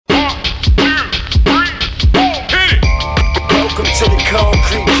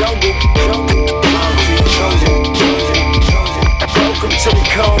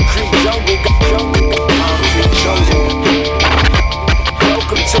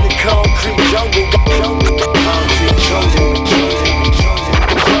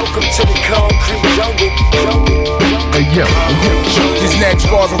mag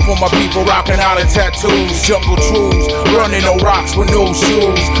spazzing for my people rocking out in tattoos. Jungle truths, running on rocks with no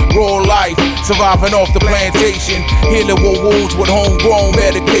shoes. Raw life, surviving off the plantation. Healing with wounds with homegrown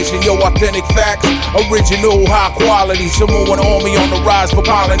medication. Yo, authentic facts, original high quality. Samoan army on the rise for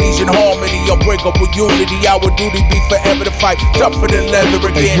Polynesian harmony. Unbreakable unity, our duty be forever to fight. Tougher than leather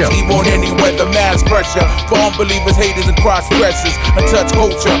against evil on any weather. Mass pressure for unbelievers, haters, and cross-dressers. Untouched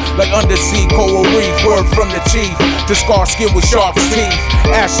culture like undersea coral reef. Word from the chief to scar skin with shark's teeth.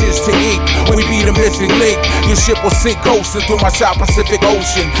 Ashes to eat, we be the missing link. Your ship will sink coasting through my South Pacific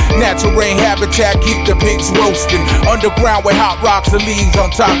Ocean. Natural rain habitat, keep the pigs roasting. Underground with hot rocks and leaves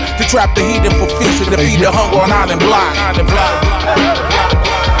on top to trap the heat and for feast and defeat the hunger on Island Block.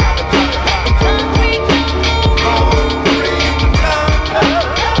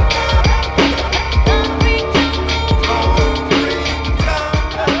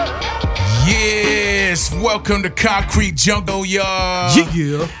 Welcome to Concrete Jungle, y'all.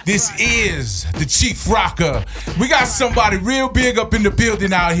 Yeah. This is the Chief Rocker. We got somebody real big up in the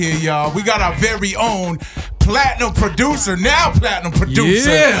building out here, y'all. We got our very own platinum producer.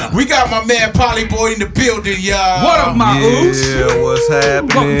 Yeah. We got my man Polly Boy in the building, y'all. What up, my oops? Yeah, what's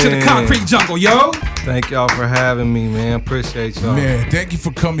happening? Welcome to the Concrete Jungle, yo. Thank y'all for having me, man. Appreciate y'all. Man, thank you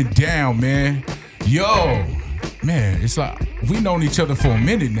for coming down, man. Yo, man, it's like we known each other for a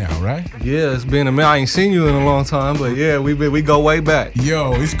minute now, right? Yeah, it's been a minute. I ain't seen you in a long time, but yeah, we go way back.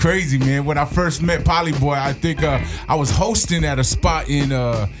 Yo, it's crazy, man. When I first met Polly Boy, I think I was hosting at a spot in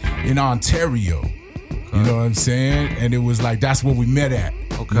Ontario. You know what I'm saying? And it was like that's where we met at.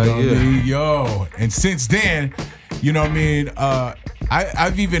 Okay, you know yeah. What I mean? Yo, and since then, you know what I mean?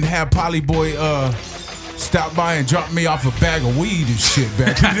 I've even had Polly Boy stop by and drop me off a bag of weed and shit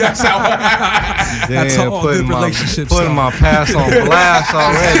back. That's how That's how all good relationships putting my past on blast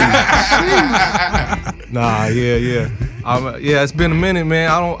already. Nah, yeah. Yeah, it's been a minute,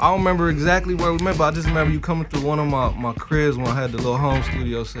 man. I don't remember exactly where we met, but I just remember you coming through one of my cribs when I had the little home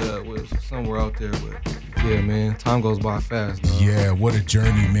studio set up. Was somewhere out there, but yeah, man, time goes by fast, dog. Yeah, what a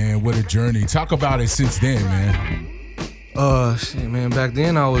journey, man. What a journey. Talk about it since then, man. Shit, man. Back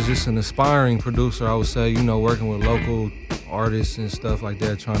then, I was just an aspiring producer. I would say, you know, working with local artists and stuff like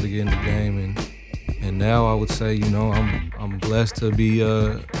that, trying to get in the game. And now I would say, you know, I'm blessed to be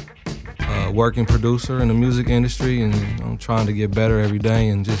a working producer in the music industry, and I'm trying to get better every day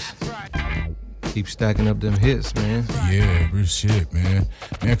and just keep stacking up them hits, man. Yeah, real shit, man.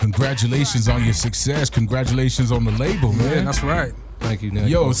 Man, congratulations on your success. Congratulations on the label, man. Yeah, that's right. Thank you, Nick.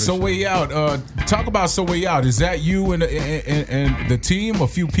 Yo, So Way Out. Talk about So Way Out. Is that you and the team? A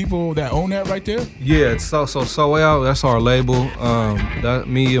few people that own that right there? Yeah, it's So Way Out. That's our label. That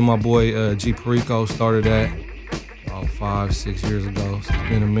me and my boy G Perico started that about 5-6 years ago. So it's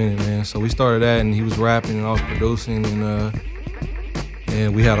been a minute, man. So we started that, and he was rapping, and I was producing,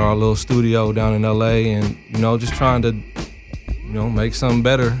 and we had our little studio down in LA, and you know, just trying to, you know, make something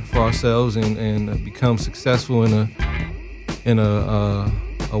better for ourselves and become successful in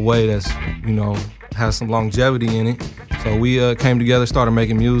a way that's, you know, has some longevity in it. So we came together, started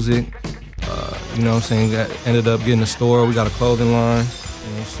making music. You know what I'm saying? Ended up getting a store. We got a clothing line,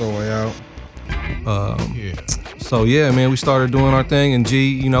 you know, So Way Out. Yeah. So yeah, man, we started doing our thing, and G,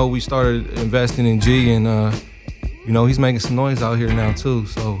 you know, we started investing in G, and you know, he's making some noise out here now too.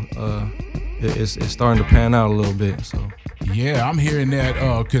 So it's starting to pan out a little bit. So. Yeah, I'm hearing that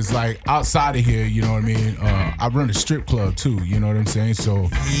because, like, outside of here, you know what I mean? I run a strip club, too, you know what I'm saying? So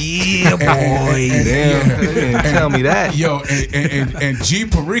Yeah, boy. Damn, tell me that. Yo, and G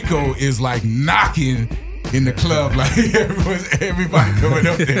Perico is, like, knocking in the club. Like, everybody coming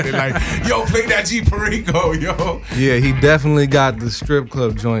up there. They're like, yo, play that G Perico, yo. Yeah, he definitely got the strip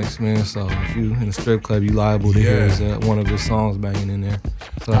club joints, man. So if you in a strip club, you liable to hear one of his songs banging in there.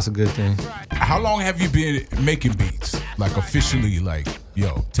 So that's a good thing. How long have you been making beats? Like, officially, like,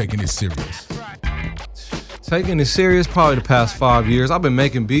 yo, taking it serious? Taking it serious, probably the past 5 years. I've been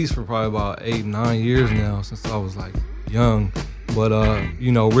making beats for probably about 8-9 years now, since I was like young. But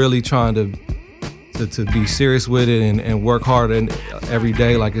you know, really trying to be serious with it and work hard every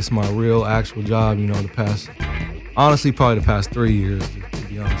day like it's my real actual job, you know, honestly probably the past 3 years, to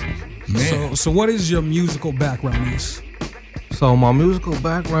be honest with you. Man. So what is your musical background is? So my musical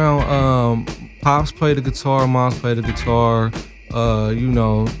background, Pops played the guitar, Moms played the guitar, you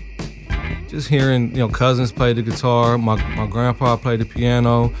know, just hearing, you know, cousins play the guitar, my grandpa played the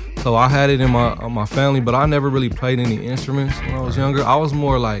piano. So I had it in my family, but I never really played any instruments when I was younger. I was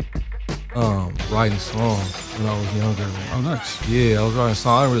more like writing songs when I was younger. Oh, nice. Yeah, I was writing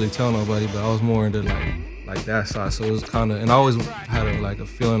songs. I didn't really tell nobody, but I was more into like that side. So it was kind of, and I always had a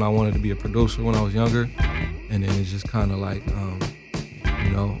feeling I wanted to be a producer when I was younger, and then it just kind of like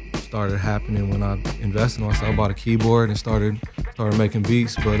started happening when I invested in myself. I bought a keyboard and started making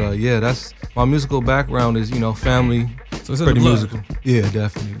beats. But yeah, that's my musical background is, family. So it's pretty in the blood. musical. Yeah,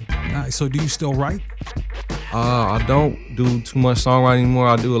 definitely. Nice. So do you still write? I don't do too much songwriting anymore.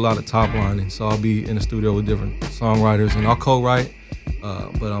 I do a lot of top lining. So I'll be in the studio with different songwriters and I'll co-write.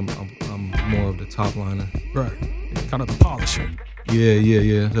 But I'm more of the top liner. Right. Kind of the polisher. Yeah.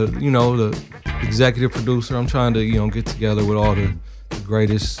 The executive producer. I'm trying to, get together with all the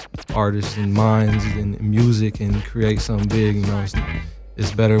greatest artists and minds in music and create something big.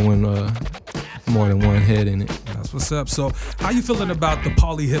 It's better when more than one head in it. That's what's up. So how you feeling about the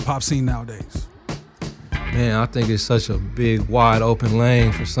poly hip hop scene nowadays? Man, I think it's such a big, wide open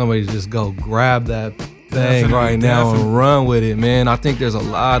lane for somebody to just go grab that thing Definitely. and run with it, man. I think there's a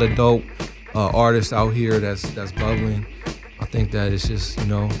lot of dope artists out here that's bubbling. I think that it's just,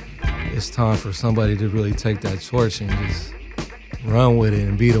 it's time for somebody to really take that torch and just run with it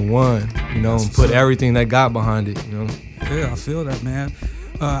and be the one, and put everything they got behind it, Yeah, I feel that, man.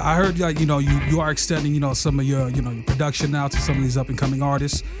 I heard you are extending some of your your production now to some of these up and coming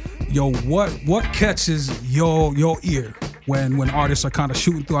artists. What catches your ear when artists are kind of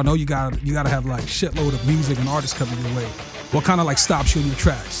shooting through? I know you gotta have like shitload of music and artists coming your way. What kind of like stops you in your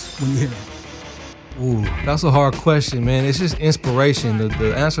tracks when you hear them? Ooh, that's a hard question, man. It's just inspiration.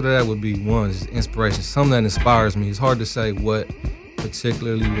 The answer to that would be one, is inspiration. Something that inspires me. It's hard to say what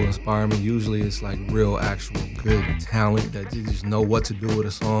particularly will inspire me. Usually it's like real, actual, good talent that you just know what to do with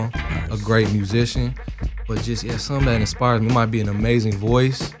a song. Nice. A great musician. But just, something that inspires me. It might be an amazing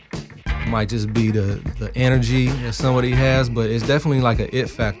voice. It might just be the energy that somebody has, but it's definitely like an it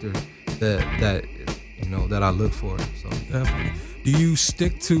factor that I look for. So definitely. Do you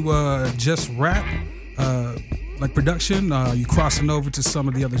stick to just rap, like production? You crossing over to some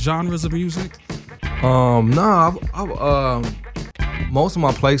of the other genres of music? No, I've most of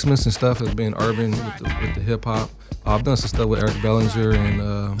my placements and stuff has been urban with the hip hop. I've done some stuff with Eric Bellinger,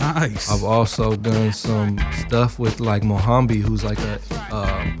 and nice. I've also done some stuff with like Mohambi, who's like a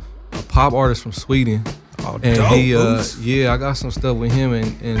pop artist from Sweden. Oh, and dope. he, I got some stuff with him,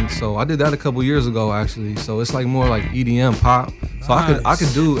 and so I did that a couple years ago actually. So it's like more like EDM pop. So nice. I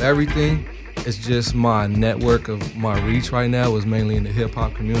could do everything. It's just my network of my reach right now is mainly in the hip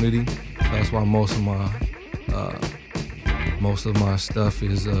hop community. So that's why most of my stuff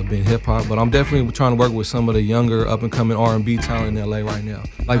is been hip hop. But I'm definitely trying to work with some of the younger up and coming R&B talent in LA right now.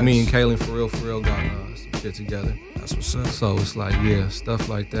 Like nice. Me and Kaylin for real got some shit together. That's what's up. So it's like, stuff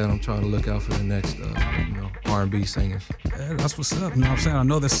like that. I'm trying to look out for the next, R&B singers. Yeah, that's what's up. You know what I'm saying? I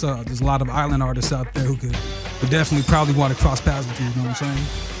know there's a lot of island artists out there who would definitely probably want to cross paths with you. You know what I'm saying?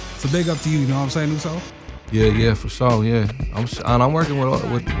 So big up to you. You know what I'm saying, Uso? Yeah, for sure. Yeah, I'm working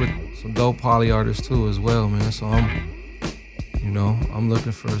with some dope poly artists too as well, man. So I'm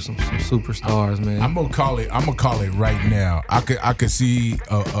looking for some superstars, man. I'm gonna call it right now. I could see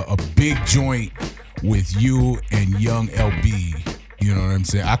a big joint with you and Young LB. You know what I'm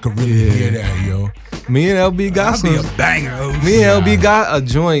saying? I could really hear that, yo. Me and LB got some. That'd be a banger. Me and LB got a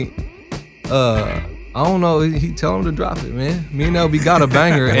joint. I don't know. He tell him to drop it, man. Me and LB got a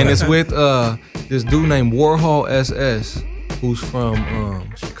banger, and it's with this dude named Warhol SS, who's from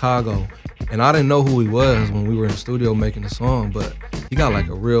Chicago. And I didn't know who he was when we were in the studio making the song, but he got like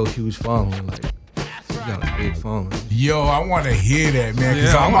a real huge following. Like, he got a big following. Yo, I want to hear that, man.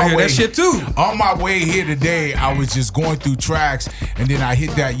 Yeah, I want to hear that shit too. On my way here today, I was just going through tracks, and then I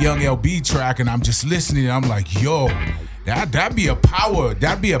hit that Young LB track, and I'm just listening. And I'm like, yo, that'd be a power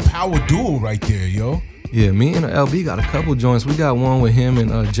duo right there, yo. Yeah, me and LB got a couple joints. We got one with him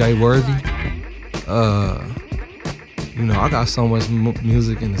and Jay Worthy. I got so much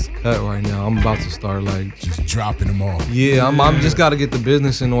music in this cut right now. I'm about to start like just dropping them all. Yeah, I'm just got to get the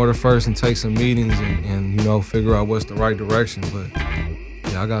business in order first and take some meetings and figure out what's the right direction. But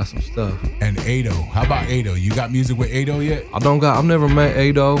yeah, I got some stuff. And Ado, how about Ado? You got music with Ado yet? I've never met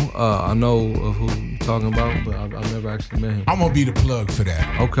Ado. I know of who you're talking about, but I've never actually met him. I'm gonna be the plug for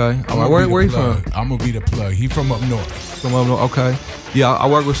that. Okay. Where you from? I'm gonna be the plug. He from up north. From up north. Okay. Yeah, I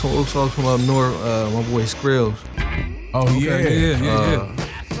work with some Usos from up north. My boy Skrills. Oh, okay. Yeah.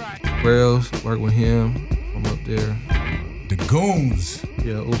 Skrills, work with him from up there. The Goons.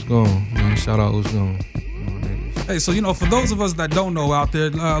 Yeah, Us Goon. Man, shout out Us Goon. Hey, so for those of us that don't know out there,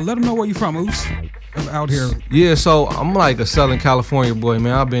 let them know where you from, Us. Out here. Yeah, so I'm like a Southern California boy,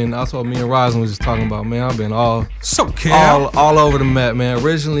 man. That's what me and Ryzen was just talking about, man. I've been all over the map, man.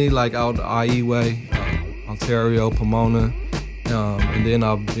 Originally like out the IE way, Ontario, Pomona. And then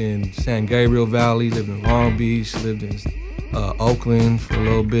I've been San Gabriel Valley, lived in Long Beach, lived in Oakland for a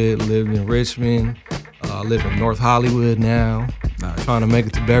little bit, lived in Richmond, live in North Hollywood now. trying to make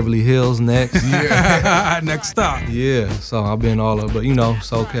it to Beverly Hills next. Next stop. Yeah, so I've been all over, but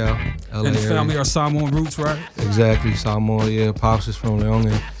SoCal, LA And the area. family are Samoan roots, right? Exactly, Samoa. Yeah, pops is from Leone,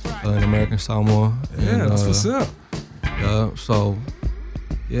 in American Samoa. Yeah, And, that's what's up. Yeah, so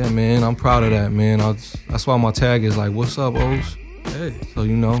yeah, man, I'm proud of that, man. That's why my tag is like, "What's up, O's?" Hey, So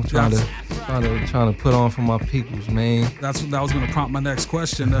trying to put on for my peoples, man. that was gonna prompt my next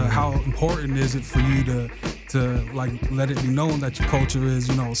question. How important is it for you to like let it be known that your culture is,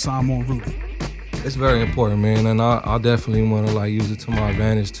 Samoan rooted? It's very important, man, and I definitely want to like use it to my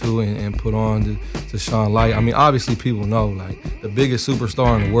advantage too, and put on to shine light. I mean, obviously people know like the biggest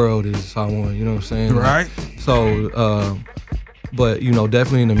superstar in the world is Samoan. You know what I'm saying? Right. So, but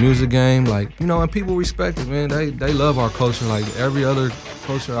definitely in the music game, like and people respect it, man. They love our culture. Like every other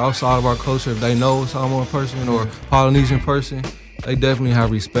culture outside of our culture, if they know a Samoan person or Polynesian person, they definitely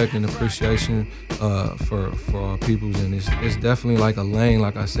have respect and appreciation for our peoples, and it's definitely like a lane.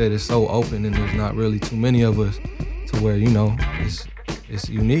 Like I said, it's so open, and there's not really too many of us to where it's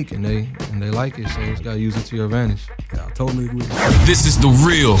unique, and they like it. So it's got to use it to your advantage. Yeah, I totally agree. This is the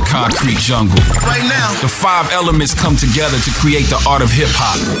real Concrete Jungle. Right now, the 5 elements come together to create the art of hip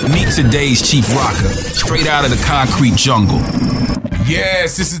hop. Meet today's Chief Rocker, straight out of the Concrete Jungle.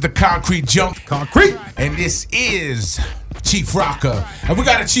 Yes, this is the Concrete Concrete, and this is Chief Rocker. And we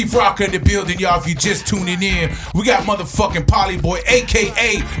got a Chief Rocker in the building, y'all. If you just tuning in, we got motherfucking Polly Boy,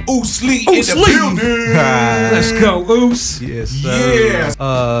 aka Oos Lee, in the building. Let's go, Oos. Yes, sir.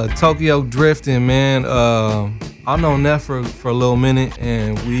 Yeah. Tokyo Drifting, man. I've known that for a little minute,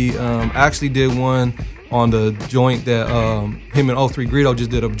 and we actually did one on the joint that him and O3 Greedo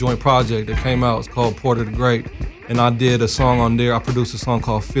just did a joint project that came out. It's called Porter the Great, and I did a song on there. I produced a song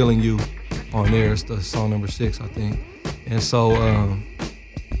called Feeling You on there. It's the song number 6, I think. And so,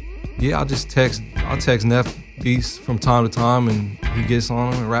 I text Neff beats from time to time, and he gets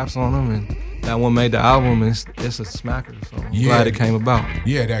on them and raps on them, and that one made the album, and it's a smacker. So I'm glad it came about.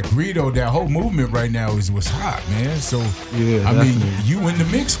 Yeah, that Greedo, that whole movement right now is what's hot, man. So Yeah, I definitely. mean, you in the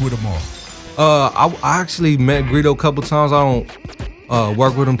mix with them all. I actually met Greedo a couple times. I don't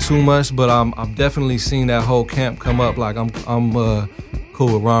work with him too much, but I've definitely seen that whole camp come up. Like I'm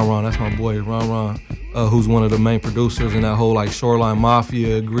cool with Ron. That's my boy, Ron. Who's one of the main producers in that whole like Shoreline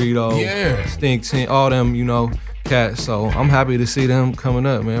Mafia, Greedo, Stink Tint, all them, cats. So I'm happy to see them coming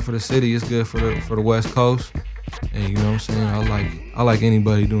up, man. For the city, it's good for the West Coast. And you know what I'm saying? I like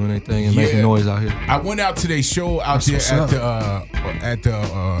anybody doing their thing and making noise out here. I went out to their show out there at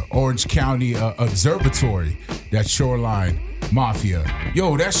the Orange County Observatory, that Shoreline Mafia.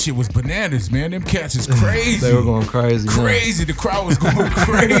 Yo, that shit was bananas, man. Them cats is crazy. They were going crazy. Crazy. The crowd was going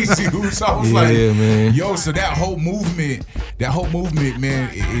crazy. So I was like, man. Yo, so that whole movement, man,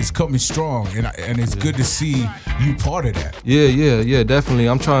 is coming strong, and it's good to see you part of that. Yeah, definitely.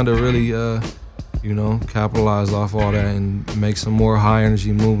 I'm trying to really, capitalize off all that and make some more high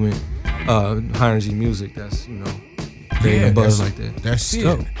energy movement, high energy music. That's creating a buzz like that. That's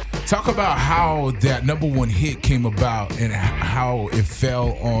it. Talk about how that number 1 hit came about and how it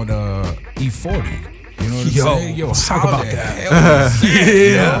fell on E40. You know what I'm saying? Yo, let's talk about that.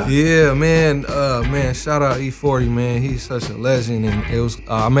 Yeah, man. Shout out E40, man. He's such a legend, and it was.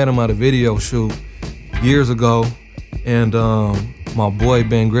 I met him at a video shoot years ago, and my boy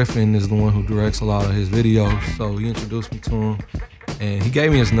Ben Griffin is the one who directs a lot of his videos. So he introduced me to him, and he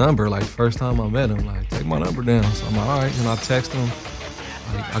gave me his number. Like first time I met him, like take my number down. So I'm like, all right, and I text him.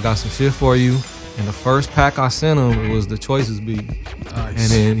 Like, I got some shit for you. And the first pack I sent him, it was the Choices beat.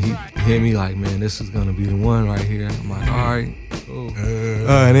 Nice. And then he hit me like, man, this is gonna be the one right here. I'm like, all right, cool.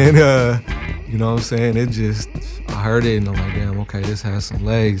 And then, you know what I'm saying? I heard it and I'm like, damn, okay, this has some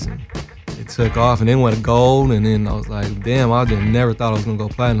legs. And it took off and then went gold. And then I was like, damn, I never thought I was gonna go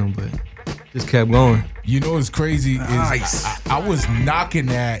platinum, but just kept going. You know what's crazy is I was knocking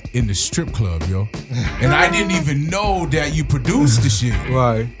that in the strip club, yo. And I didn't even know that you produced the shit.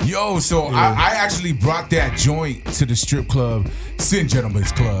 Right. Yo, so I actually brought that joint to the strip club, Sin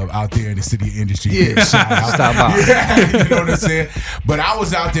Gentlemen's Club out there in the City of Industry. Yeah, stop by. Yeah, you know what I'm saying? But I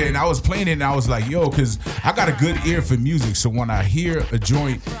was out there and I was playing it and I was like, yo, because I got a good ear for music. So when I hear a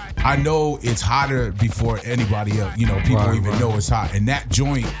joint, I know it's hotter before anybody else. You know, people know it's hot. And that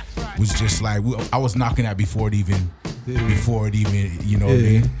joint was just like, I was knocking that before it even, you know what I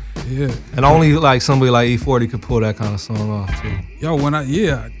mean? Yeah. And only like somebody like E40 could pull that kind of song off too. Yo,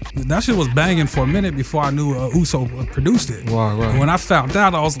 that shit was banging for a minute before I knew Uso produced it. Right. And when I found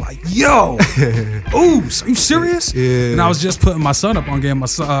out, I was like, yo, Oos, are you serious? Yeah. And I was just putting my son up on game. I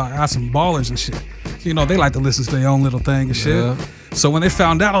had some ballers and shit. You know, they like to listen to their own little thing and shit. Yeah. So when they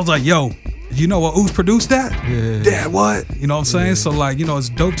found out, I was like, yo, You know what? Who's produced that? Yeah. Dad, what? You know what I'm saying? So like, you know, it's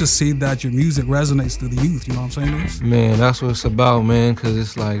dope to see that your music resonates to the youth. You know what I'm saying? Oos? Man, that's what it's about, man, because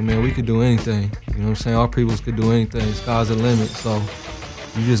it's like, man, we could do anything. You know what I'm saying? Our peoples could do anything. Sky's the limit. So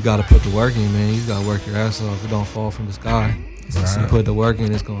you just got to put the work in, man. You just got to work your ass off. It don't fall from the sky. So you put the work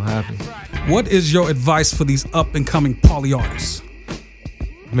in, it's going to happen. What is your advice for these up-and-coming poly artists?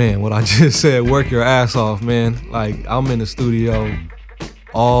 Man, what I just said, work your ass off, man. Like, I'm in the studio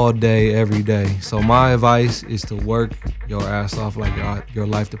all day, every day. So my advice is to work your ass off like your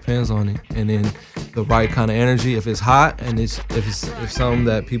life depends on it. And then the right kind of energy. If it's hot and if something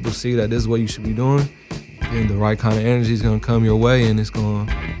that people see that this is what you should be doing, then the right kind of energy is gonna come your way and it's gonna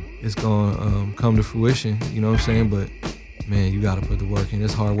come to fruition. You know what I'm saying? But man, you gotta put the work in.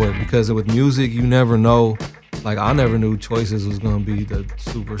 It's hard work because with music, you never know. Like, I never knew Choices was gonna be the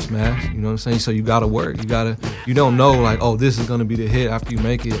super smash, you know what I'm saying? So you gotta work, you don't know like, oh, this is gonna be the hit after you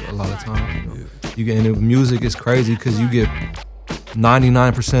make it a lot of times, you know? And with music, it's crazy because you get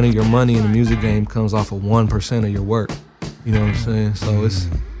 99% of your money in the music game comes off of 1% of your work, you know what I'm saying? So you just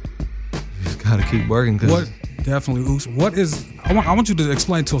gotta keep working. Definitely, Oos. What is, I want you to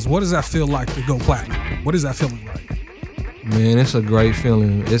explain to us, what does that feel like to go platinum? What is that feeling like? Man, it's a great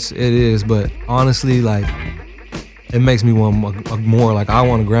feeling, it is, but honestly, like, it makes me want more. Like, I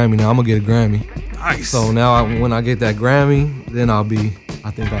want a Grammy now. I'm gonna get a Grammy. Nice. So now, when I get that Grammy, then I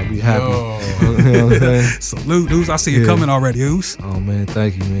think I'll be happy. Yo. You know what I'm saying? Salute, Oos. I see you coming already, Oos. Oh man,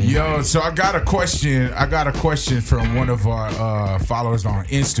 thank you, man. Yo, so I got a question from one of our followers on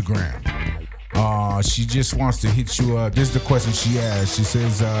Instagram. She just wants to hit you up. This is the question she asked. She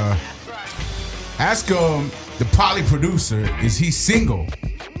says, ask him, the poly producer, is he single?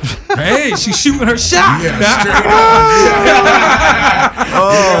 Hey, she's shooting her shot. Yeah, straight up. Yeah.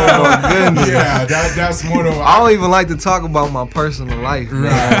 Oh my goodness. Yeah, that's one of. I don't even like to talk about my personal life, man.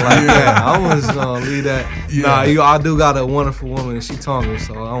 Like that. I'm just gonna leave that. Yeah. Nah, I do got a wonderful woman, and she taught me,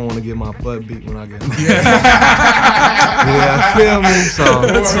 so I don't want to get my butt beat when I get home. Yeah, feel me? So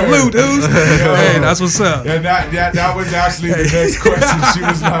salute, Oos. Hey, that's what's up. And that was actually the next question. She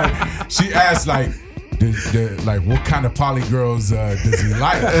was like, she asked like, like, what kind of poly girls does he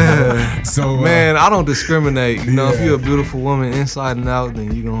like? So man, I don't discriminate. You know, if you're a beautiful woman inside and out,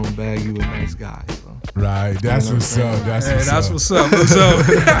 then you gonna bag you a nice guy. So. Right, that's what's up. That's what's up. What's up?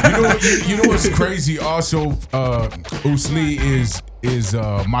 You know what's crazy? Also, Oos Lee is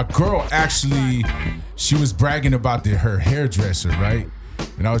my girl. Actually, she was bragging about her hairdresser, right?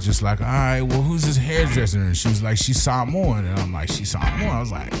 And I was just like, all right, well, who's this hairdresser? And she was like, she's Samoan. And I'm like, she's Samoan? I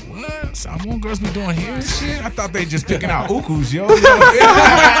was like, what? Samoan girls be doing hair and shit? I thought they just picking out ukus, yo.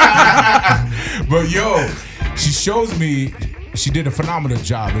 But yo, she shows me, she did a phenomenal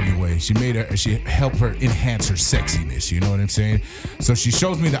job anyway. She helped her enhance her sexiness, you know what I'm saying? So she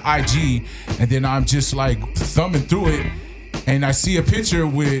shows me the IG, and then I'm just like thumbing through it. And I see a picture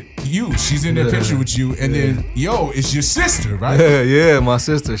with you. She's in the picture with you. And then, yo, it's your sister, right? Yeah, my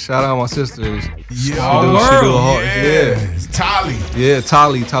sister. Shout out my sisters. Yeah, It's Tali. Yeah,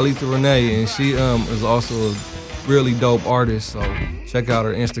 Talitha Renee. And she is also a really dope artist. So check out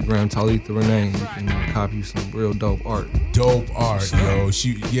her Instagram, Talitha Renee. You can copy some real dope art. Dope art, yo.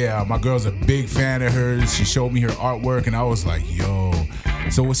 My girl's a big fan of hers. She showed me her artwork, and I was like, yo.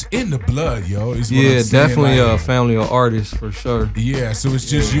 So it's in the blood, yo. Yeah, definitely a family of artists for sure. Yeah, so it's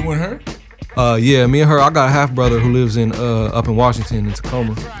just you and her? Yeah, me and her. I got a half brother who lives in up in Washington in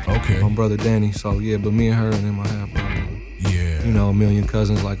Tacoma. Okay. My brother Danny. So yeah, but me and her and then my half brother. Yeah. You know, a million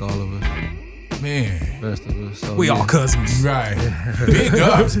cousins like all of us. Man. Rest of us. So, we all cousins. Right.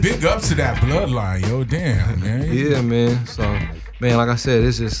 Big ups to that bloodline, yo. Damn, man. Yeah, man. So, man, like I said,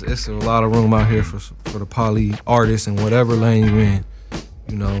 it's a lot of room out here for the poly artists and whatever lane you in.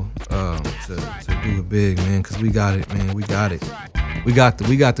 You know, to do it big, man, because we got it, man. We got it. We got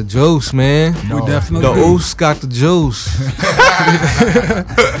the juice, man. We definitely the do. Oos got the juice.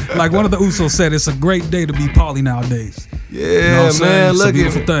 Like one of the Usos said, it's a great day to be poly nowadays. Yeah, you know what I'm man. It's Look a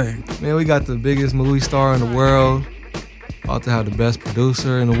beautiful at thing. Man, we got the biggest movie star in the world. About to have the best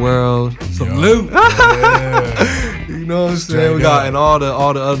producer in the world. Salute. Yeah. You know what I'm saying? Straight We got up. and all the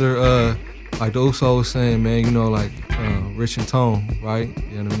other like the Uso was saying, man. You know, like Rich and Tone, right?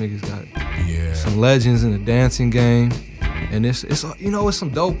 Yeah, them niggas got some legends in the dancing game. And it's you know, it's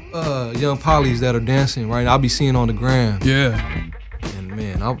some dope young polys that are dancing right now. I'll be seeing on the gram. Yeah. And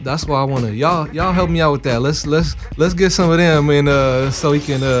man, that's why I wanna y'all help me out with that. Let's get some of them and so we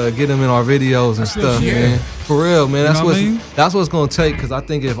can get them in our videos and stuff, man. For real, man. You know what I mean? That's what's gonna take, because I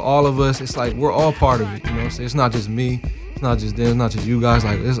think if all of us, it's like we're all part of it. You know what I'm saying? It's not just me. It's not just them. It's not just you guys.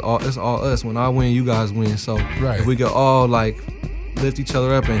 Like it's all us. When I win, you guys win. So if we could all like lift each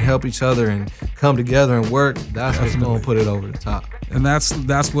other up and help each other and come together and work, that's what's gonna put it over the top. And that's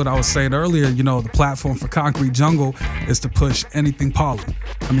what I was saying earlier. You know, the platform for Concrete Jungle is to push anything poly.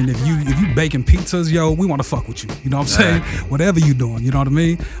 I mean, if you baking pizzas, yo, we want to fuck with you. You know what I'm saying? Whatever you doing, you know what I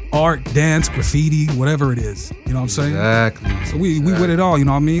mean? Art, dance, graffiti, whatever it is. You know what I'm saying? Exactly. So we with it all. You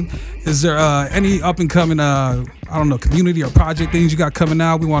know what I mean? Is there any up and coming I don't know, community or project things you got coming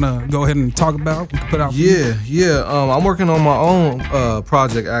out? We want to go ahead and talk about. We can put out. Yeah. I'm working on my own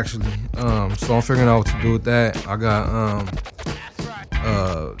project actually. So I'm figuring out what to do with that. I got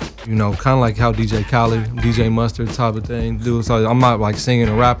you know, kind of like how DJ Khaled, DJ Mustard type of thing do. So I'm not like singing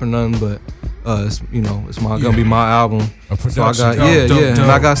or rapping nothing, but it's, you know, it's gonna be my album. A production. So I got dope.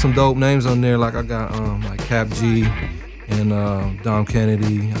 And I got some dope names on there. Like I got like Cap G and Dom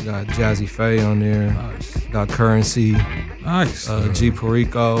Kennedy. I got Jazzy Faye on there. Nice. Got Currency. Nice. G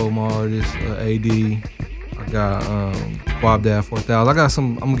Perico, my artist. AD. I got Quab Dad 4000. I got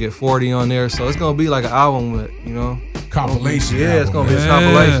some. I'm gonna get 40 on there. So it's gonna be like an album with, you know. Compilation. Yeah, album, it's gonna be man. a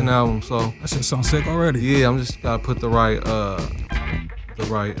compilation album. So That shit sounds sick already. yeah, I'm just gotta put the right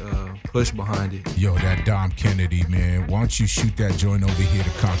push behind it. Yo, that Dom Kennedy, man. Why don't you shoot that joint over here to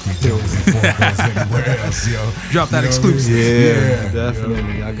Concrete Jungle before it goes anywhere else, yo? Drop that You know exclusive. what I mean? Yeah,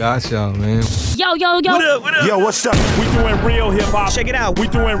 definitely. I got y'all, man. Yo. What up? Yo, what's up? We doing real hip hop. Check it out. We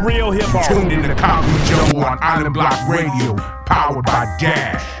doing real hip hop. Tuned in to Concrete Jungle on Island Block Radio, powered by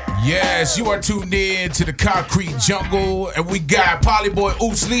Dash. Yes, you are tuned in to the Concrete Jungle, and we got Polyboy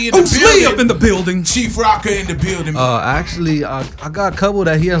Oos Lee in the Oos building. Lee up in the building. Chief Rocker in the building. Actually, I got a couple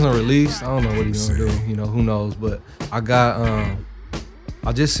that he hasn't released. I don't know what he's gonna do. You know, who knows? But I got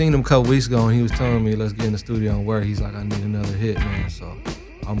I just seen him a couple weeks ago, and he was telling me let's get in the studio and work. He's like, I need another hit, man. So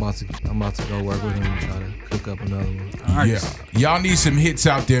I'm about to go work with him and try to cook up another one. Nice. Yeah, y'all need some hits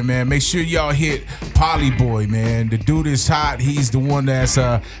out there, man. Make sure y'all hit Polyboy, man. The dude is hot. He's the one that's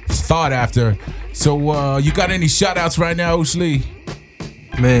thought after. So you got any shout outs right now, Oos Lee?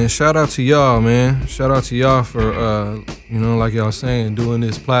 Man, shout out to y'all, man. Shout out to y'all for you know, like y'all saying, doing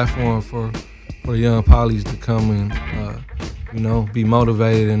this platform for young polys to come and you know, be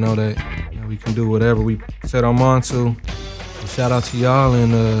motivated and know that, you know, we can do whatever we set our mind to. So shout out to y'all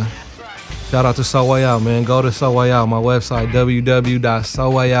and shout out to So Way Out, man. Go to So Way Out, my website,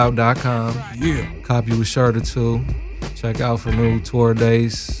 www.sowayout.com. Yeah. Copy with shirt or two. Check out for new tour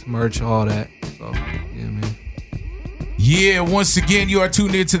dates, merch, all that. So, yeah, man. Yeah, once again, you are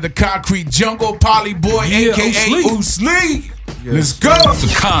tuned in to the Concrete Jungle. Polyboy, Yeah, a.k.a. Oos Lee. Oos Lee. Yes. Let's go.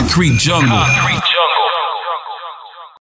 The Concrete Jungle.